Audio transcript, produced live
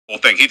whole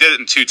thing. He did it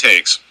in 2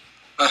 takes.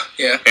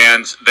 Yeah.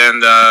 And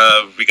then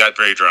we got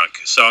very drunk.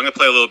 So I'm going to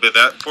play a little bit of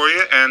that for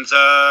you and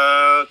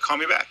call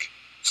me back.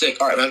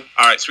 Sick. All right, man.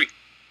 All right, sweet.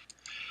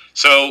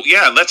 So,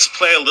 yeah, let's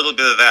play a little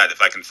bit of that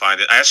if I can find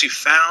it. I actually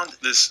found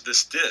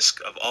this disc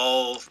of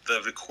all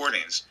the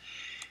recordings.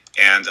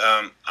 And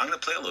I'm going to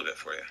play a little bit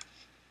for you.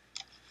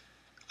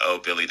 Oh,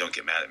 Billy, don't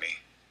get mad at me.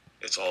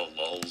 It's all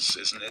lulls,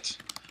 isn't it?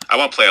 I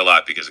won't play a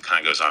lot because it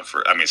kind of goes on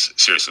for, I mean,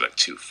 seriously, like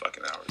 2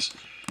 fucking hours.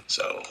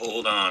 So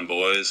hold on,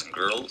 boys and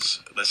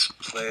girls. Let's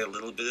play a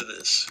little bit of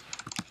this.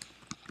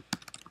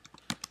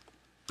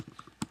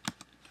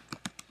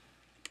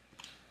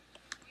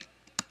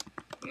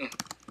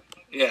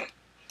 Yeah.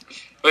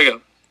 Here we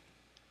go.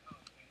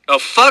 Oh,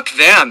 fuck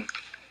them.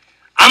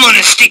 I'm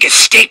gonna stick a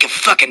steak of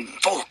fucking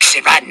forks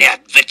right in their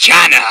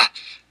vagina.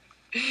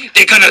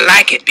 They're gonna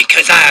like it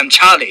because I am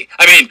Charlie.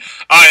 I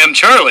am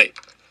Charlie.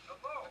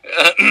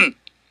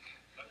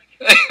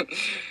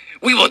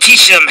 We will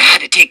teach them how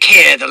to take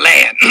care of the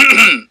land.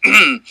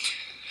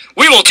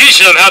 We will teach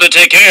them how to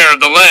take care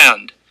of the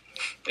land.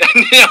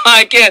 No,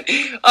 I can't.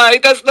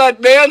 That's not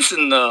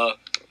Manson, though.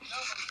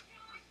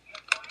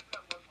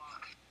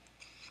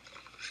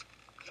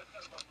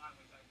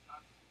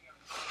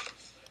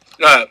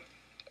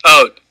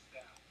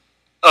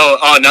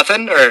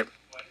 Nothing? Or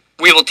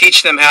we will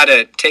teach them how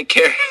to take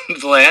care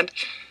of the land?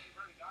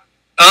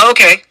 Oh,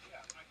 okay.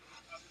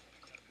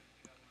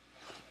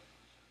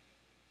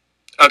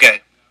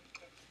 Okay.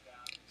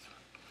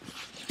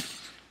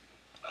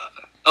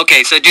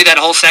 Okay, so do that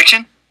whole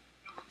section?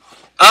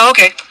 Oh,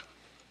 okay.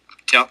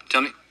 Tell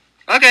me.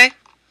 Okay.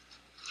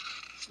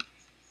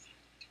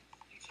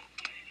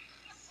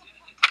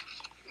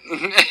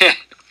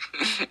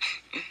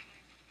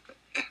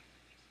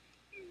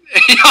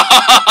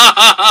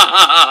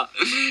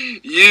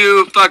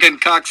 You fucking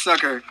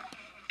cocksucker.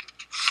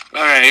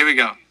 Alright, here we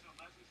go.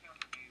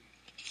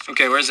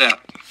 Okay, where's that?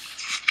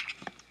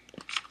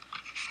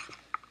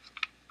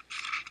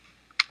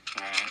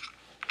 Alright.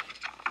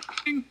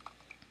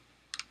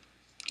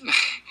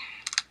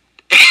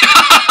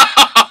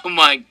 Oh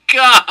my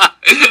god!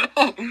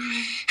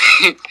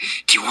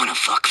 Do you want to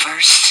fuck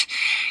first?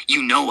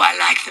 You know I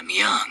like them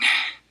young.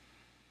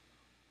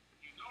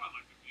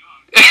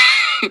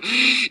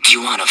 Do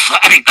you want to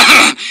fuck?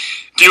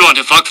 Do you want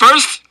to fuck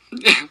first?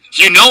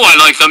 You know I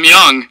like them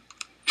young.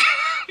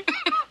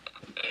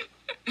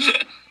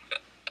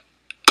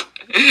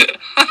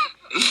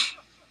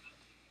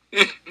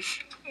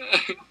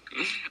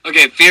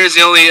 Okay, fear is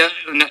the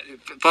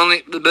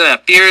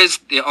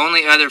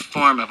only other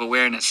form of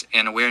awareness,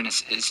 and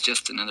awareness is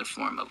just another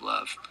form of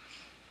love.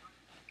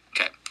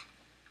 Okay.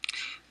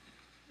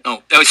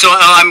 So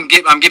I'm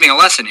giving a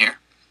lesson here.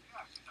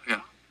 Okay.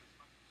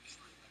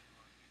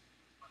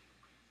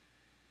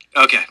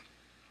 Okay.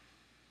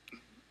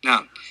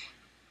 No.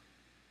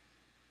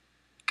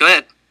 Go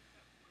ahead.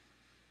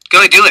 Go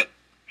ahead, do it.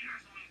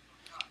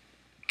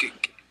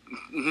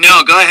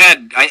 No, go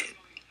ahead.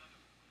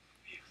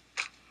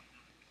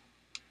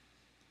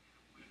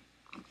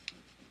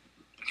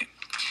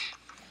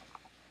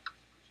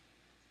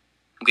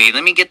 Okay,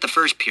 let me get the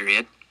first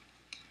period.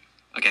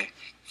 Okay.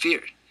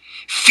 Fear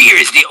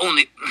is the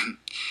only...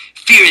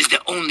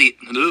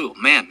 Oh,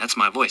 man, that's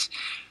my voice.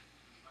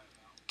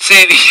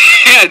 Say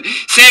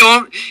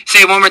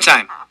it one more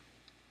time.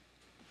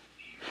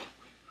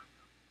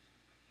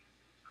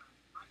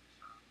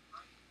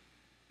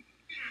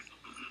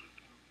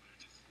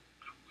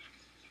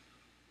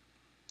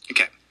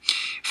 Okay.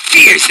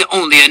 Fear is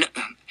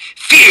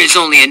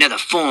only another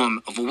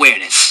form of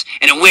awareness,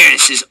 and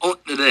awareness is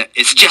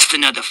just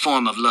another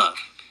form of love.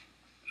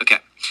 Okay.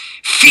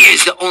 Fear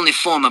is the only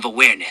form of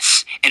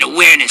awareness, and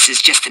awareness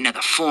is just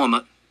another form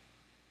of...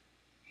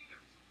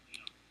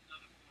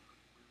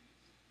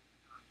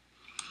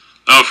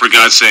 Oh, for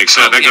God's sake!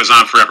 So that goes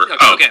on forever.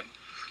 Okay.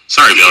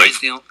 Sorry, Billy.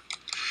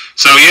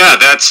 So yeah,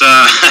 that's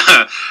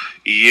I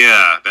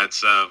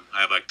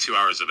have like 2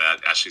 hours of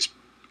that. Ashley's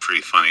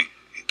pretty funny.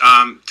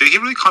 Did he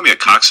really call me a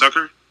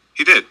cocksucker?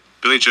 He did.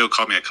 Billie Joe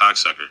called me a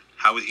cocksucker.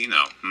 How would he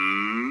know?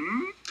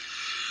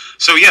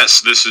 So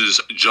yes, this is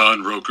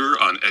John Roecker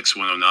on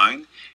X109,